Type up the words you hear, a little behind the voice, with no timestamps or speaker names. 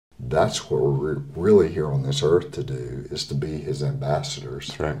That's what we're really here on this earth to do, is to be his ambassadors.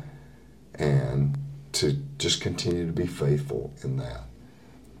 That's right. And to just continue to be faithful in that.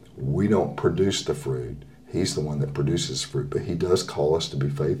 We don't produce the fruit. He's the one that produces fruit, but he does call us to be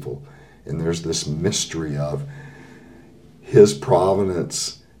faithful. And there's this mystery of his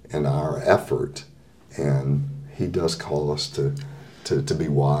providence and our effort, and he does call us to be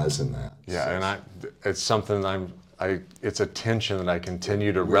wise in that. Yeah, So, and it's something it's a tension that I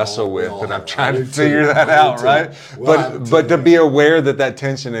continue to wrestle with, and I'm trying to I do figure too. that I do out, too. right? Well, But to be aware that that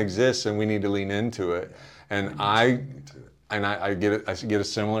tension exists, and we need to lean into it. And I get it. I get a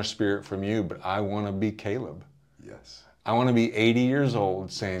similar spirit from you, but I want to be Caleb. Yes. I want to be 80 years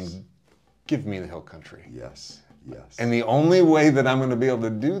old saying, "Give me the hill country." Yes. Yes. And the only way that I'm going to be able to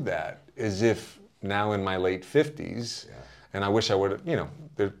do that is if now in my late 50s, and I wish I would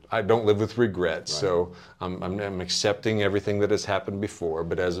have, I don't live with regrets, so I'm accepting everything that has happened before.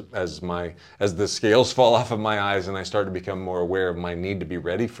 But as the scales fall off of my eyes and I start to become more aware of my need to be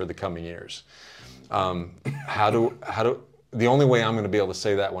ready for the coming years, the only way I'm going to be able to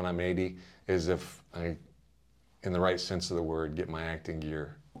say that when I'm 80 is if I, in the right sense of the word, get my acting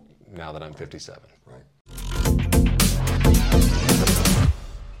gear now that I'm 57. Right.